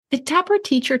The Taproot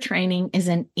Teacher Training is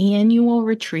an annual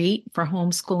retreat for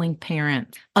homeschooling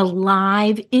parents, a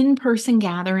live in-person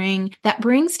gathering that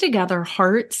brings together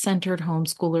heart-centered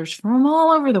homeschoolers from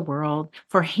all over the world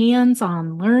for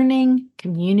hands-on learning,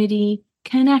 community,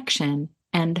 connection,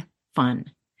 and fun.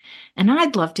 And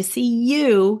I'd love to see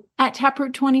you at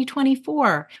Taproot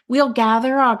 2024. We'll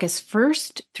gather August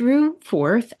 1st through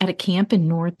 4th at a camp in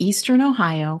northeastern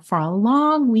Ohio for a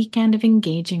long weekend of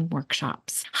engaging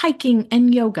workshops, hiking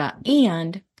and yoga,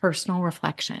 and personal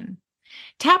reflection.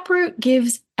 Taproot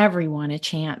gives everyone a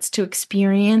chance to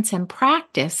experience and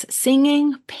practice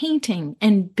singing, painting,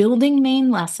 and building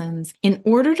main lessons in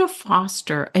order to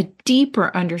foster a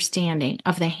deeper understanding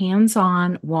of the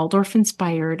hands-on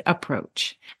Waldorf-inspired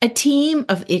approach. A team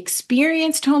of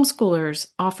experienced homeschoolers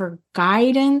offer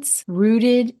guidance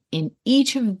rooted in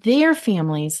each of their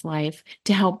family's life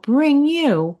to help bring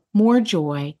you more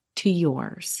joy to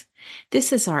yours.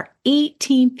 This is our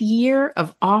 18th year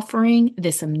of offering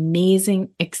this amazing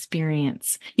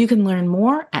experience. You can learn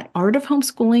more at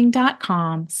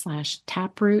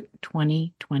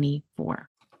artofhomeschooling.com/taproot2024.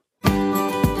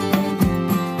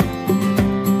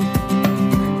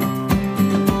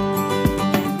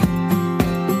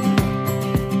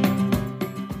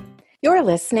 You're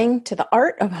listening to the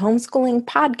Art of Homeschooling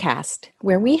podcast,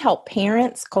 where we help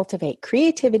parents cultivate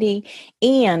creativity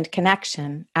and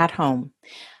connection at home.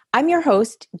 I'm your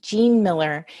host, Jean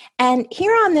Miller, and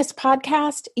here on this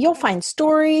podcast, you'll find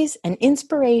stories and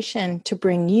inspiration to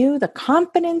bring you the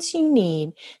confidence you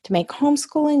need to make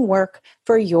homeschooling work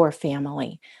for your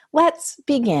family. Let's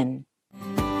begin.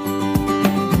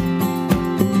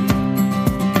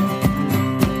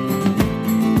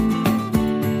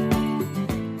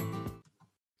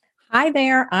 Hi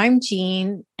there, I'm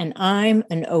Jean, and I'm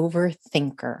an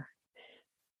overthinker.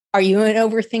 Are you an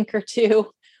overthinker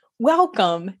too?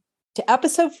 Welcome to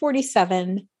episode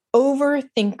 47,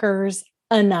 Overthinkers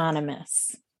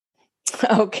Anonymous.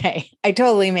 Okay, I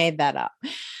totally made that up.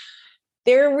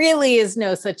 There really is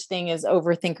no such thing as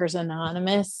Overthinkers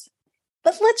Anonymous,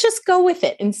 but let's just go with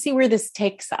it and see where this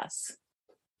takes us.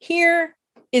 Here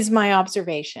is my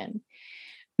observation.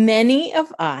 Many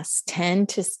of us tend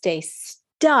to stay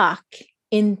stuck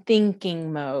in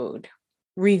thinking mode,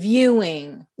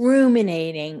 reviewing,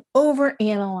 ruminating,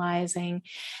 overanalyzing,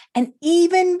 and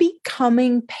even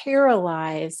becoming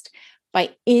paralyzed by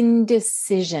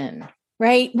indecision,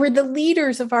 right? We're the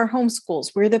leaders of our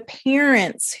homeschools. We're the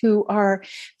parents who are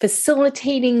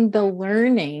facilitating the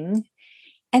learning.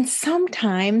 And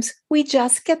sometimes we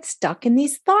just get stuck in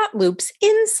these thought loops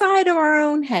inside of our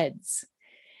own heads.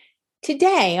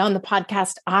 Today on the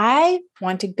podcast, I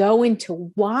want to go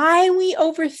into why we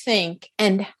overthink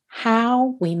and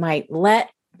how we might let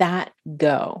that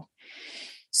go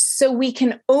so we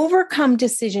can overcome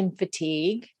decision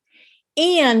fatigue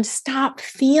and stop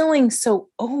feeling so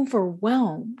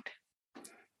overwhelmed.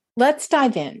 Let's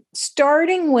dive in,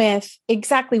 starting with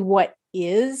exactly what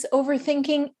is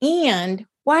overthinking and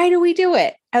why do we do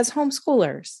it as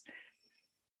homeschoolers?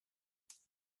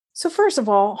 So first of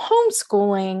all,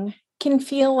 homeschooling can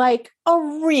feel like a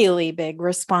really big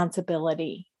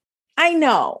responsibility. I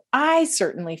know, I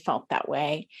certainly felt that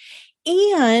way.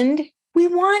 And we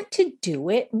want to do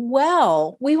it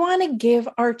well. We want to give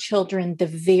our children the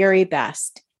very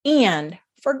best. And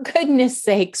for goodness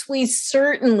sakes, we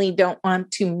certainly don't want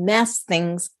to mess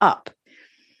things up.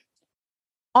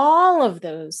 All of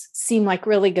those seem like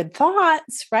really good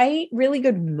thoughts, right? Really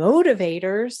good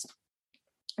motivators,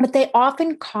 but they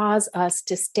often cause us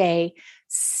to stay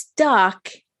stuck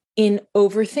in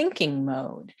overthinking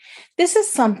mode. This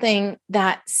is something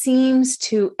that seems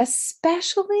to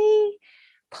especially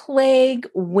plague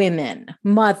women,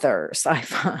 mothers, I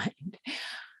find.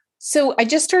 So I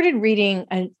just started reading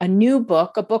a new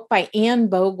book, a book by Anne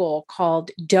Bogle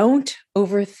called Don't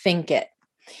Overthink It.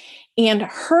 And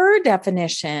her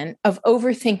definition of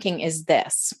overthinking is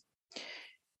this.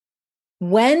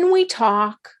 When we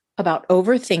talk about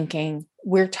overthinking,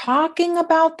 we're talking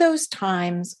about those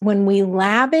times when we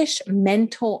lavish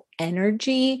mental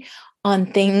energy on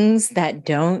things that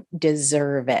don't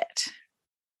deserve it.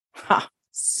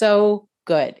 So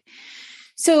good.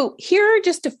 So here are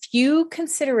just a few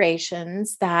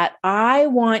considerations that I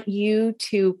want you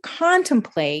to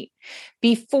contemplate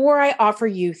before I offer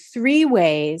you 3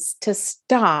 ways to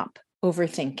stop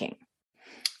overthinking.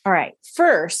 All right.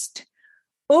 First,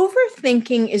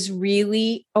 overthinking is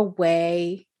really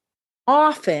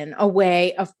often a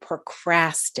way of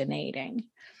procrastinating.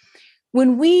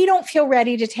 When we don't feel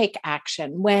ready to take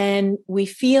action, when we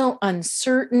feel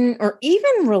uncertain or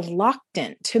even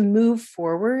reluctant to move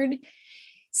forward,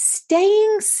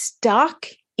 staying stuck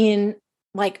in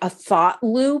like a thought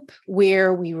loop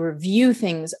where we review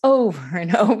things over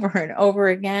and over and over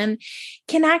again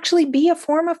can actually be a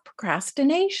form of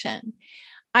procrastination.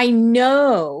 I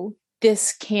know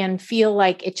this can feel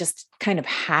like it just kind of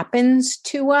happens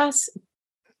to us,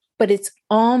 but it's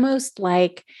almost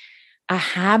like a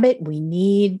habit we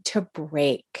need to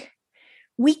break.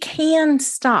 We can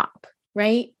stop,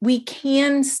 right? We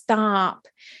can stop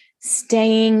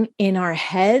staying in our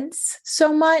heads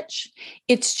so much.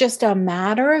 It's just a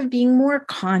matter of being more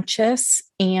conscious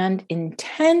and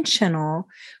intentional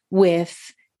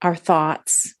with our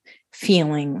thoughts,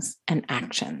 feelings, and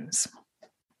actions.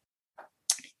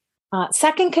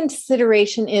 Second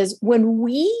consideration is when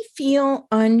we feel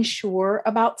unsure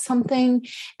about something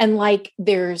and like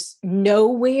there's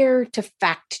nowhere to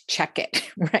fact check it,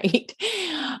 right?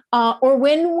 Or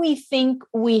when we think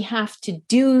we have to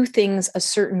do things a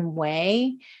certain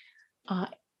way,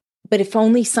 but if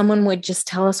only someone would just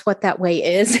tell us what that way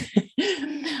is,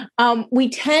 we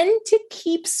tend to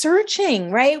keep searching,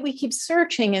 right? We keep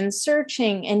searching and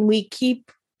searching, and we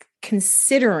keep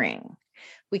considering.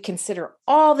 We consider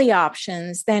all the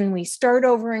options, then we start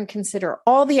over and consider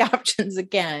all the options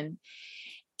again.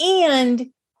 And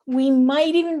we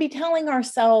might even be telling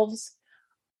ourselves,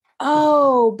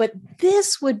 oh, but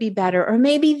this would be better, or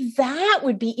maybe that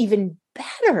would be even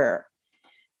better.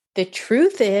 The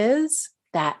truth is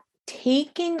that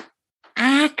taking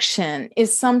action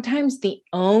is sometimes the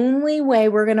only way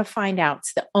we're going to find out.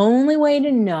 It's the only way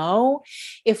to know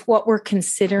if what we're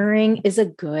considering is a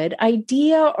good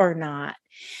idea or not.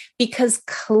 Because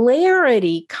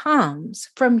clarity comes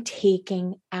from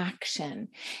taking action.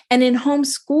 And in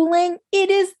homeschooling, it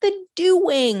is the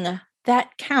doing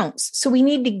that counts. So we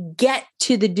need to get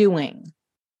to the doing.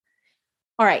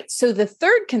 All right. So the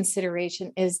third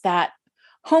consideration is that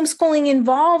homeschooling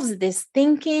involves this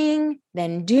thinking,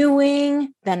 then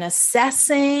doing, then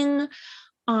assessing.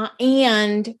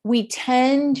 And we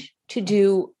tend to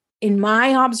do, in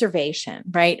my observation,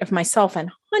 right, of myself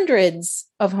and hundreds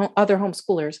of other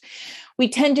homeschoolers, we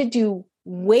tend to do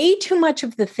way too much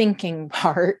of the thinking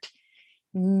part,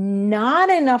 not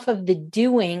enough of the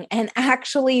doing, and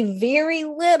actually very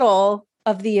little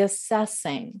of the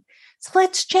assessing. So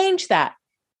let's change that.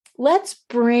 Let's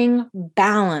bring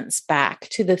balance back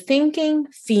to the thinking,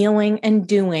 feeling, and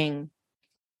doing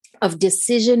of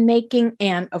decision-making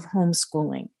and of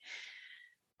homeschooling.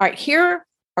 All right, here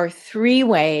are 3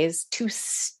 ways to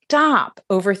stop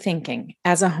overthinking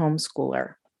as a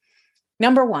homeschooler.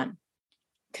 Number 1,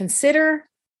 consider,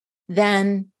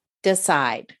 then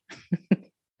decide.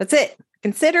 That's it.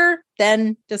 Consider,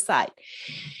 then decide.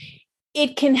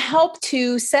 It can help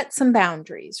to set some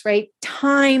boundaries, right?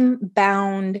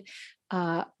 Time-bound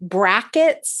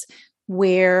brackets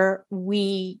where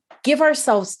we give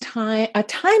ourselves a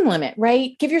time limit,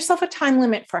 right? Give yourself a time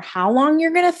limit for how long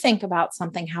you're going to think about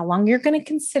something, how long you're going to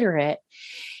consider it,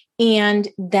 and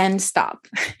then stop.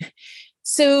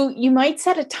 So you might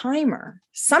set a timer.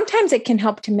 Sometimes it can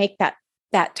help to make that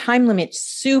time limit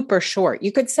super short.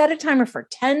 You could set a timer for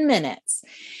 10 minutes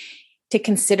to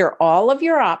consider all of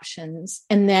your options.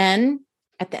 And then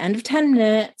at the end of 10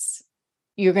 minutes,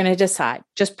 you're going to decide.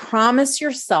 Just promise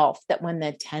yourself that when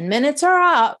the 10 minutes are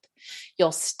up,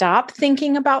 you'll stop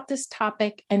thinking about this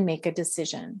topic and make a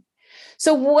decision.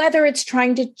 So whether it's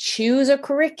trying to choose a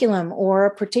curriculum or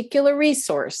a particular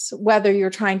resource, whether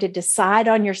you're trying to decide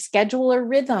on your schedule or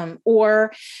rhythm,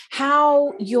 or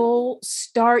how you'll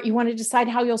start, you want to decide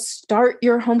how you'll start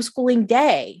your homeschooling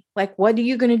day. Like, what are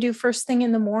you going to do first thing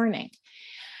in the morning?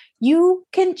 You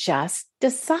can just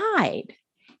decide.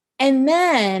 And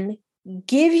then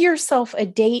give yourself a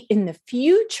date in the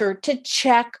future to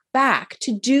check back,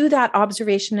 to do that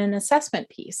observation and assessment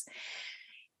piece.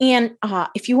 And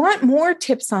if you want more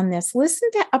tips on this,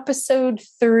 listen to episode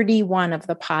 31 of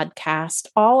the podcast,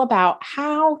 all about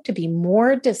how to be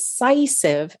more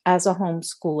decisive as a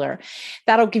homeschooler.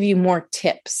 That'll give you more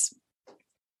tips.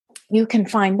 You can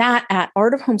find that at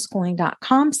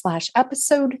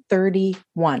artofhomeschooling.com/episode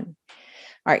 31. All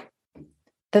right.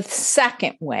 The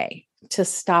second way to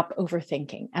stop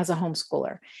overthinking as a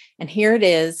homeschooler, and here it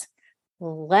is: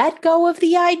 let go of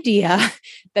the idea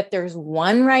that there's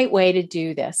one right way to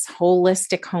do this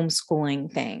holistic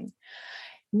homeschooling thing.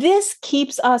 This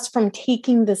keeps us from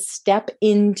taking the step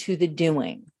into the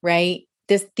doing, right?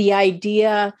 The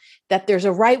idea that there's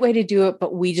a right way to do it,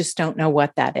 but we just don't know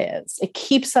what that is. It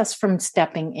keeps us from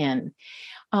stepping in.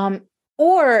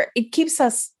 Or it keeps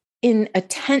us in a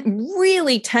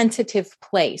really tentative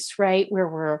place, right? Where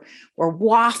we're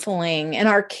waffling, and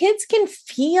our kids can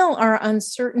feel our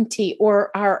uncertainty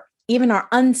or our even our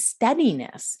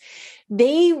unsteadiness,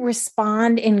 they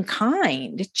respond in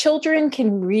kind. Children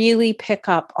can really pick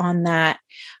up on that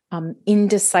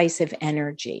indecisive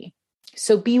energy.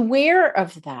 So beware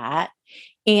of that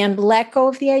and let go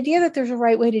of the idea that there's a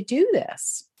right way to do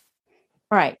this.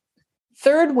 All right.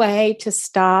 Third way to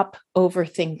stop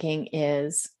overthinking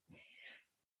is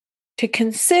to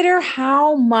consider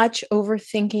how much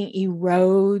overthinking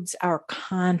erodes our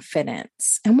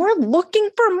confidence. And we're looking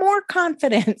for more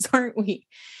confidence, aren't we?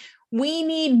 We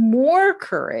need more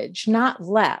courage, not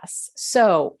less.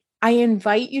 So I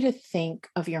invite you to think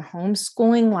of your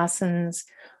homeschooling lessons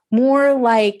more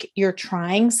like you're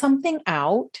trying something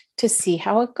out to see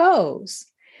how it goes,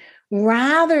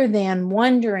 rather than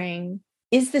wondering,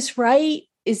 is this right?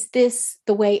 Is this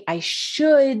the way I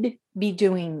should be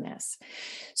doing this?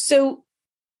 So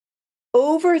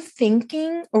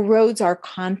overthinking erodes our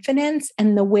confidence,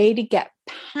 and the way to get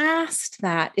past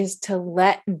that is to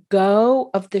let go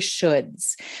of the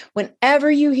shoulds.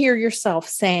 Whenever you hear yourself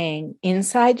saying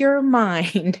inside your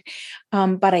mind,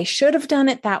 but I should have done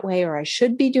it that way, or I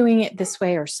should be doing it this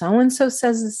way, or so-and-so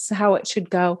says this is how it should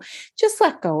go, just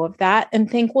let go of that and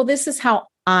think, well, this is how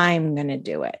I'm going to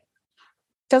do it.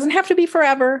 Doesn't have to be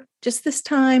forever, just this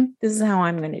time. This is how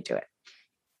I'm going to do it.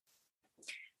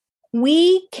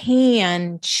 We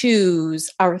can choose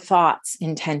our thoughts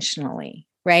intentionally,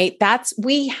 right?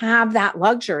 We have that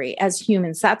luxury as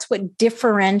humans. That's what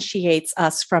differentiates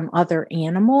us from other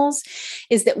animals,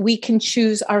 is that we can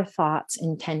choose our thoughts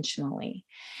intentionally.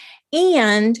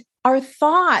 And our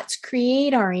thoughts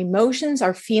create our emotions,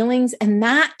 our feelings, and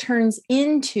that turns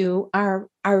into our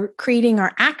creating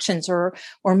our actions or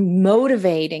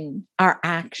motivating our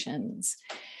actions.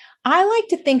 I like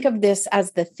to think of this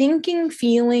as the thinking,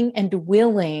 feeling, and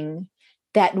willing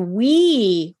that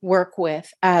we work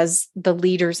with as the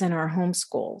leaders in our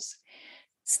homeschools.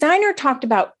 Steiner talked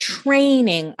about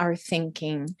training our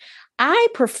thinking. I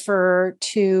prefer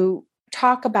to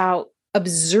talk about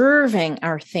observing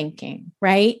our thinking,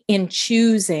 right? In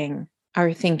choosing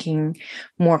our thinking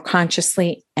more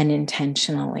consciously and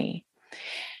intentionally.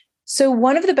 So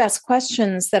one of the best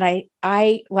questions that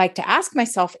I like to ask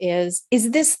myself is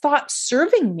this thought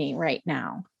serving me right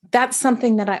now? That's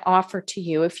something that I offer to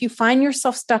you. If you find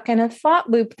yourself stuck in a thought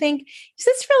loop, think, is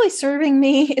this really serving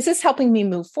me? Is this helping me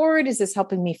move forward? Is this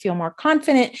helping me feel more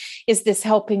confident? Is this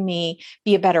helping me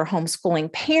be a better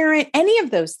homeschooling parent? Any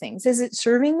of those things. Is it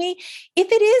serving me? If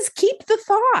it is, keep the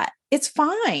thought. It's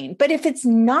fine. But if it's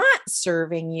not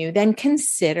serving you, then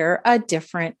consider a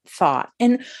different thought.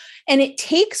 And it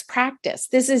takes practice.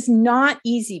 This is not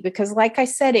easy because, like I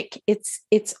said,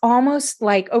 it's almost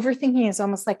like overthinking is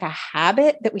almost like a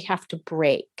habit that we have to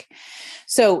break.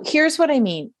 So here's what I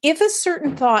mean. If a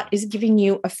certain thought is giving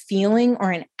you a feeling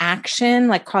or an action,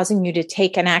 like causing you to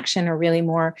take an action, or really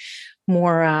more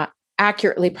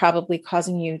accurately, probably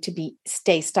causing you to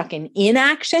stay stuck in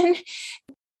inaction,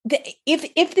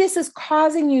 if this is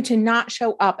causing you to not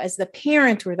show up as the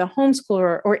parent or the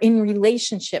homeschooler or in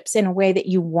relationships in a way that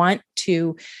you want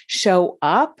to show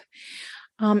up,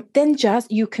 then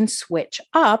you can switch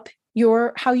up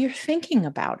how you're thinking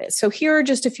about it. So here are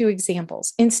just a few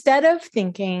examples. Instead of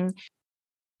thinking,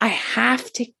 I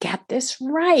have to get this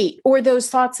right, or those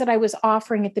thoughts that I was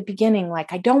offering at the beginning,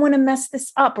 like, I don't want to mess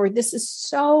this up, or this is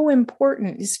so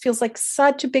important. This feels like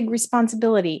such a big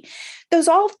responsibility. Those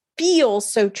all feel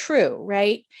so true,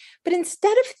 right? But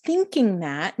instead of thinking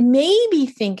that, maybe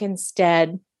think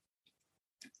instead,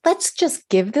 let's just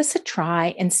give this a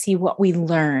try and see what we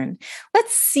learn.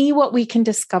 Let's see what we can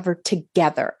discover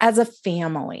together as a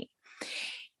family.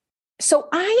 So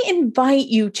I invite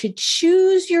you to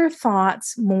choose your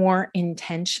thoughts more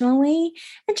intentionally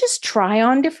and just try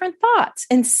on different thoughts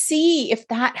and see if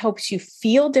that helps you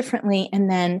feel differently and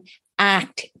then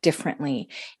act differently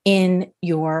in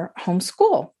your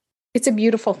homeschool. It's a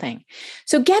beautiful thing.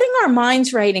 So getting our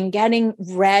minds right and getting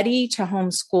ready to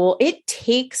homeschool, it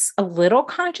takes a little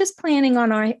conscious planning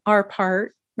on our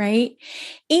part, right?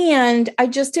 And I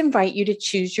just invite you to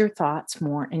choose your thoughts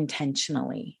more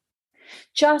intentionally.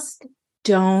 Just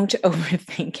don't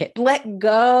overthink it. Let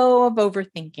go of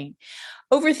overthinking.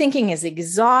 Overthinking is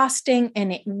exhausting,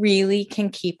 and it really can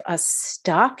keep us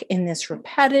stuck in this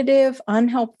repetitive,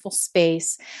 unhelpful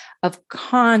space of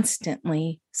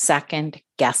constantly second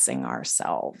guessing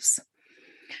ourselves.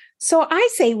 So I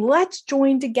say, let's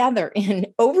join together in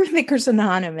Overthinkers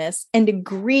Anonymous and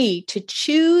agree to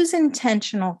choose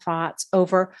intentional thoughts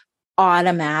over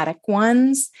automatic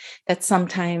ones that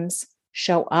sometimes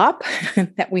show up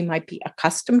that we might be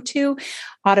accustomed to,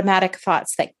 automatic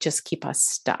thoughts that just keep us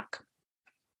stuck.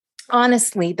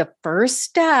 Honestly, the first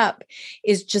step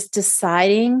is just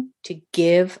deciding to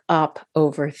give up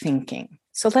overthinking.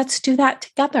 So let's do that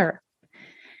together.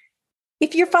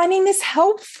 If you're finding this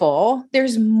helpful,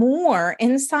 there's more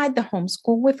inside the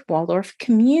Homeschool with Waldorf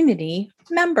community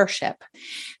membership.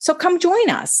 So come join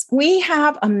us. We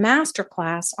have a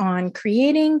masterclass on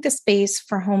creating the space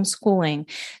for homeschooling.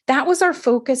 That was our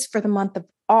focus for the month of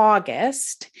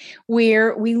August,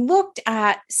 where we looked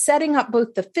at setting up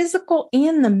both the physical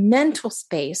and the mental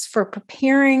space for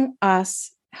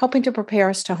helping to prepare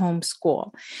us to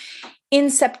homeschool. In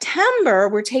September,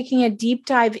 we're taking a deep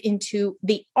dive into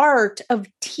the art of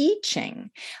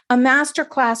teaching, a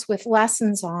masterclass with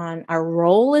lessons on our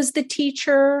role as the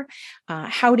teacher,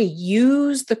 how to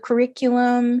use the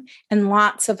curriculum, and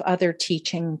lots of other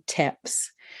teaching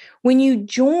tips. When you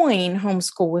join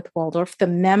Homeschool with Waldorf, the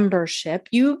membership,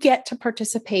 you get to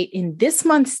participate in this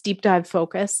month's deep dive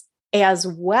focus, as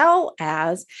well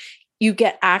as you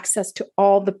get access to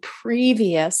all the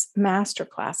previous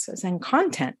masterclasses and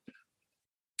content.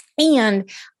 And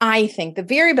I think the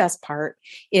very best part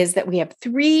is that we have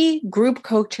 3 group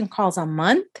coaching calls a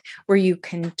month where you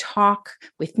can talk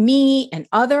with me and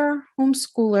other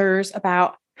homeschoolers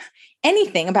about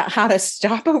anything, about how to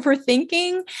stop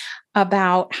overthinking,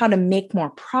 about how to make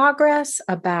more progress,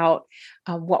 about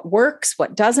what works,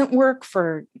 what doesn't work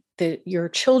for your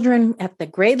children at the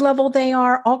grade level they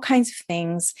are, all kinds of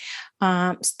things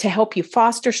to help you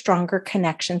foster stronger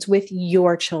connections with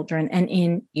your children and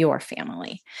in your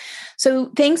family.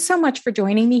 So thanks so much for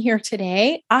joining me here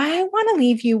today. I want to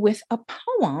leave you with a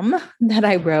poem that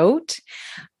I wrote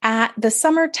at the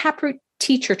Summer Taproot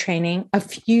Teacher Training a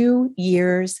few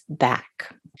years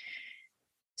back.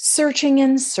 Searching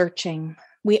and searching.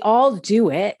 We all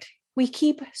do it. We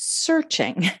keep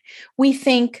searching. We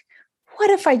think,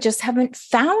 what if I just haven't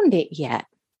found it yet?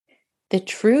 The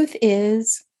truth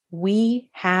is, we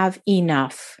have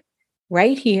enough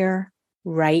right here,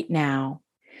 right now.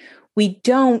 We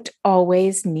don't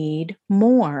always need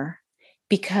more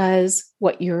because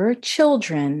what your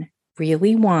children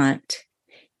really want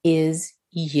is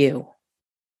you.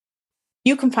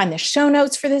 You can find the show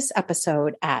notes for this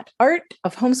episode at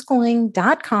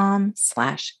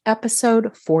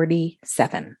artofhomeschooling.com/episode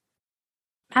 47.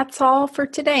 That's all for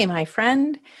today, my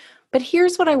friend. But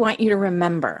here's what I want you to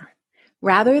remember.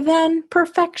 Rather than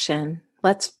perfection,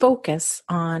 let's focus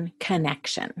on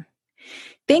connection.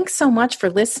 Thanks so much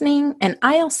for listening, and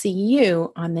I'll see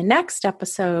you on the next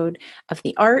episode of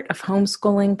the Art of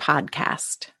Homeschooling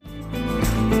podcast.